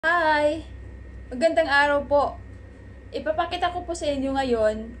Hi! Magandang araw po. Ipapakita ko po sa inyo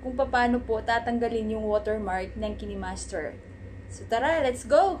ngayon kung paano po tatanggalin yung watermark ng Kinemaster. So tara, let's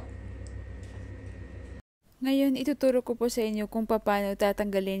go! Ngayon, ituturo ko po sa inyo kung paano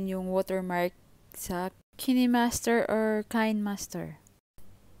tatanggalin yung watermark sa Kinemaster or Kinemaster.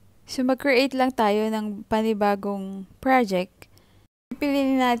 So mag-create lang tayo ng panibagong project.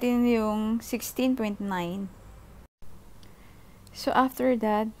 Pipiliin natin yung 16.9. So after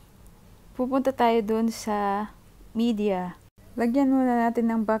that, pupunta tayo dun sa media. Lagyan muna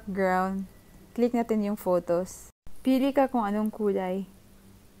natin ng background. Click natin yung photos. Pili ka kung anong kulay.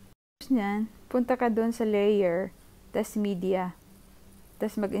 Tapos nyan, punta ka dun sa layer, tas media.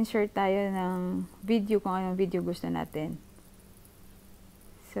 Tas mag-insert tayo ng video kung anong video gusto natin.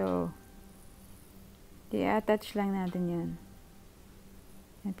 So, i-attach lang natin yun.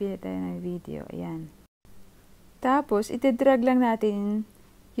 Napili tayo ng video. Ayan. Tapos, itidrag lang natin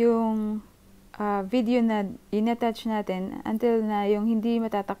yung video na in-attach natin until na yung hindi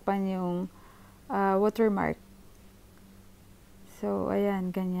matatakpan yung watermark. So, ayan,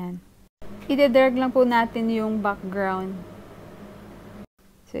 ganyan. Itidrag lang po natin yung background.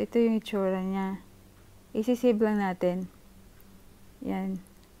 So, ito yung itsura niya. Isi-save lang natin. Yan.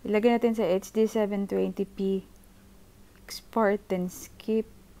 Ilagay natin sa HD 720p. Export, then skip.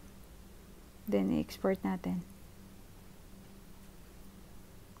 Then, i-export natin.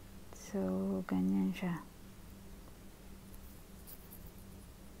 So, ganyan siya.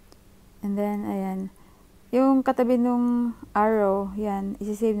 And then, ayan. Yung katabi nung arrow, yan,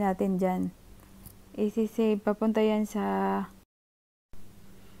 isi-save natin dyan. Isi-save, papunta yan sa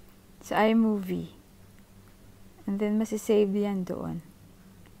iMovie. And then, masisave yan doon.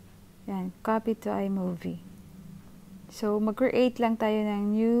 Yan, copy to iMovie. So, mag-create lang tayo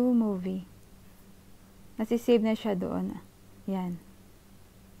ng new movie. Masisave na siya doon. Yan.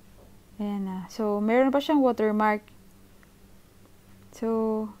 Ayan na. So, meron pa siyang watermark.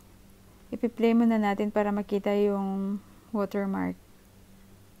 So, ipi-play muna natin para makita yung watermark.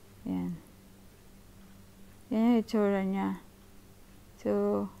 Ayan. Yan yung itsura niya.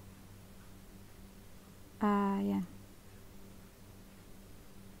 So, ayan.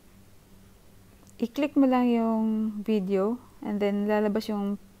 I-click mo lang yung video and then lalabas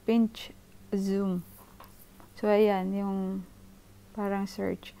yung pinch zoom. So, ayan, yung parang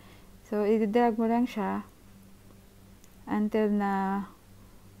search. So, i-drag mo lang siya until na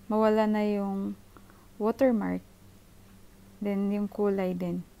mawala na yung watermark. Then, yung kulay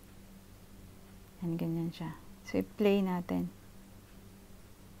din. Yan, ganyan siya. So, i-play natin.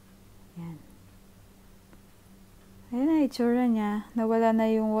 Yan. Ayan na, itsura niya. Nawala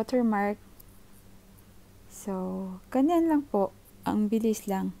na yung watermark. So, ganyan lang po. Ang bilis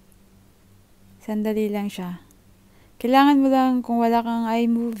lang. Sandali lang siya. Kailangan mo lang, kung wala kang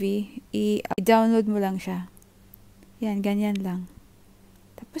iMovie, i-download mo lang siya. Yan, ganyan lang.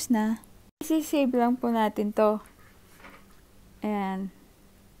 Tapos na. I-save lang po natin to. Ayan.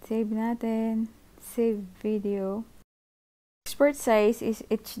 Save natin. Save video. Export size is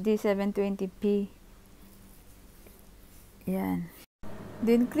HD 720p. Yan.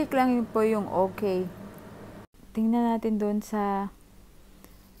 Then, click lang yun po yung OK. Tingnan natin doon sa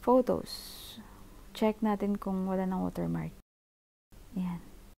photos. Check natin kung wala ng watermark. Yan.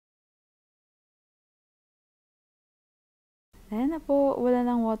 Ayan na po, wala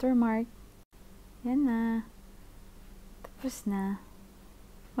ng watermark. Yan na. Tapos na.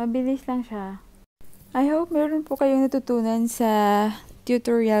 Mabilis lang siya. I hope meron po kayong natutunan sa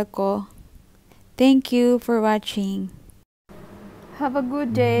tutorial ko. Thank you for watching. Have a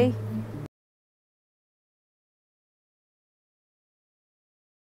good day.